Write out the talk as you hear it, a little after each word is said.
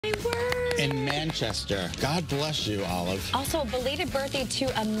in Manchester. God bless you, Olive. Also, a belated birthday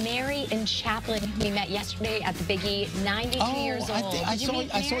to a Mary in Chaplin we met yesterday at the Biggie, 92 years old. I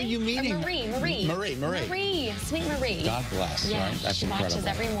saw you meeting. Marie. Sweet Marie. God bless. Yeah, right? That's she incredible. watches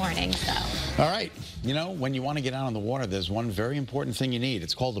every morning, so. All right. You know, when you want to get out on the water, there's one very important thing you need.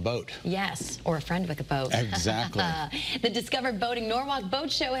 It's called a boat. Yes, or a friend with a boat. Exactly. The Discover Boating Norwalk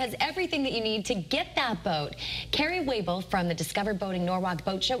Boat Show has everything that you need to get that boat. Carrie Wabel from the Discover Boating Norwalk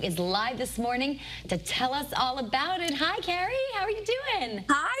Boat Show is live this morning to tell us all about it. Hi, Carrie. How are you doing?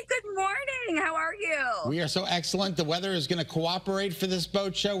 Hi, good morning. How are you? We are so excellent. The weather is going to cooperate for this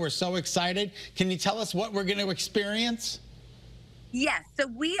boat show. We're so excited. Can you tell us what we're going to experience? Yes, so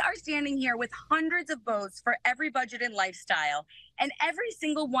we are standing here with hundreds of boats for every budget and lifestyle. And every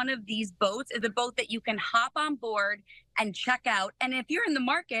single one of these boats is a boat that you can hop on board and check out. And if you're in the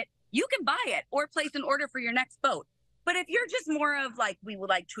market, you can buy it or place an order for your next boat. But if you're just more of like, we would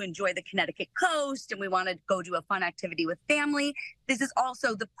like to enjoy the Connecticut coast and we want to go do a fun activity with family, this is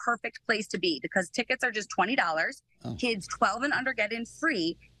also the perfect place to be because tickets are just $20. Kids 12 and under get in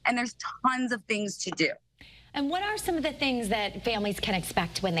free, and there's tons of things to do. And what are some of the things that families can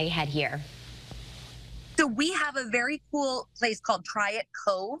expect when they head here? So we have a very cool place called Try It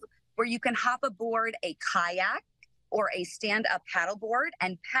Cove where you can hop aboard a kayak or a stand-up paddleboard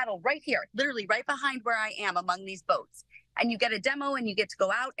and paddle right here, literally right behind where I am among these boats. And you get a demo and you get to go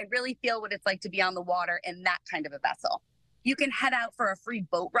out and really feel what it's like to be on the water in that kind of a vessel. You can head out for a free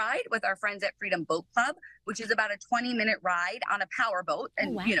boat ride with our friends at Freedom Boat Club, which is about a 20-minute ride on a power boat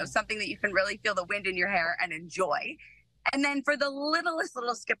and, you know, something that you can really feel the wind in your hair and enjoy. And then for the littlest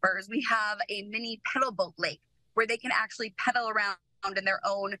little skippers, we have a mini pedal boat lake where they can actually pedal around in their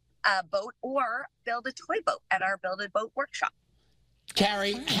own boat or build a toy boat at our Build a Boat workshop.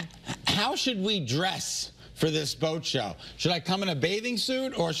 Carrie, how should we dress for this boat show? Should I come in a bathing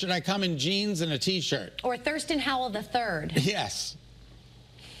suit or should I come in jeans and a t-shirt? Or Thurston Howell III. Yes.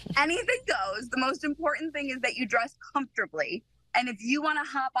 Anything goes. The most important thing is that you dress comfortably. And if you want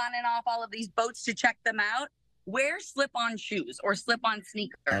to hop on and off all of these boats to check them out, wear slip-on shoes or slip-on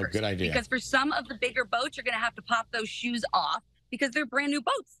sneakers. Oh, good idea. Because for some of the bigger boats, you're going to have to pop those shoes off because they're brand new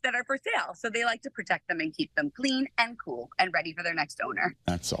boats that are for sale. So they like to protect them and keep them clean and cool and ready for their next owner.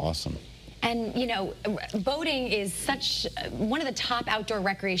 That's awesome. And, you know, boating is such one of the top outdoor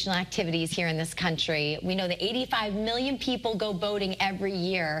recreational activities here in this country. We know that 85 million people go boating every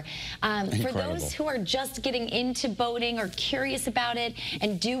year. For those who are just getting into boating or curious about it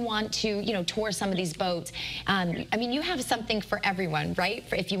and do want to, you know, tour some of these boats, I mean, you have something for everyone, right?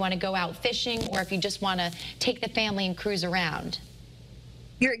 For if you want to go out fishing or if you just want to take the family and cruise around.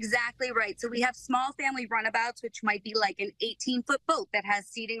 You're exactly right. So we have small family runabouts, which might be like an 18-foot boat that has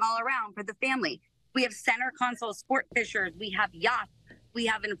seating all around for the family. We have center console sport fishers. We have yachts. We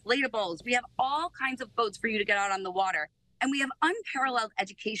have inflatables. We have all kinds of boats for you to get out on the water. And we have unparalleled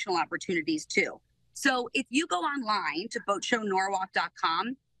educational opportunities, too. So if you go online to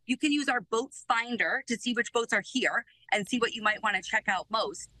boatshownorwalk.com, you can use our boat finder to see which boats are here and see what you might want to check out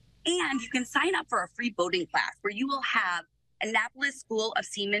most. And you can sign up for a free boating class where you will have Annapolis School of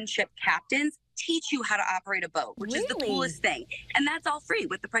Seamanship captains teach you how to operate a boat, which is the coolest thing. And that's all free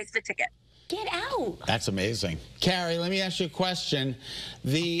with the price of a ticket. Get out. That's amazing. Carrie, let me ask you a question.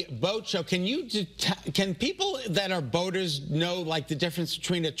 The boat show, can people that are boaters know like the difference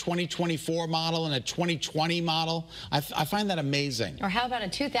between a 2024 model and a 2020 model? I find that amazing. Or how about a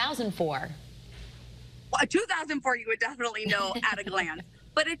 2004? Well, a 2004 you would definitely know at a glance.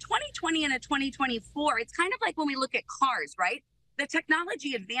 But a 2020 and a 2024, it's kind of like when we look at cars, right? The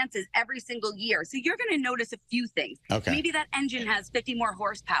technology advances every single year. So you're going to notice a few things. Okay. Maybe that engine has 50 more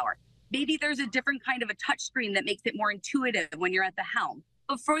horsepower. Maybe there's a different kind of a touchscreen that makes it more intuitive when you're at the helm.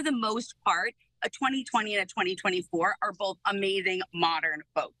 But for the most part, a 2020 and a 2024 are both amazing modern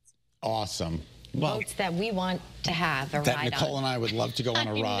boats. Awesome. Well, boats that we want to have a ride on. Nicole and I would love to go on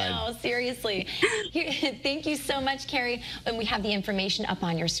a ride. No, seriously. Thank you so much, Carrie. And we have the information up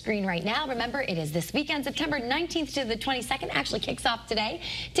on your screen right now. Remember, it is this weekend, September 19th to the 22nd. Actually kicks off today.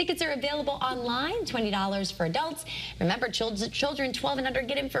 Tickets are available online, $20 for adults. Remember, children 12 and under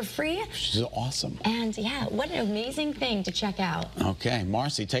get in for free. Which is awesome. And yeah, what an amazing thing to check out. Okay,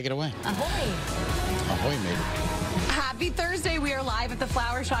 Marcy, take it away. Ahoy. Ahoy, maybe. Happy Thursday. We are live at the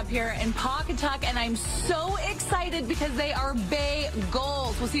flower shop here in Pawcatuck, and I'm so excited because they are bay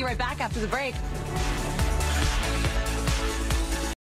goals. We'll see you right back after the break.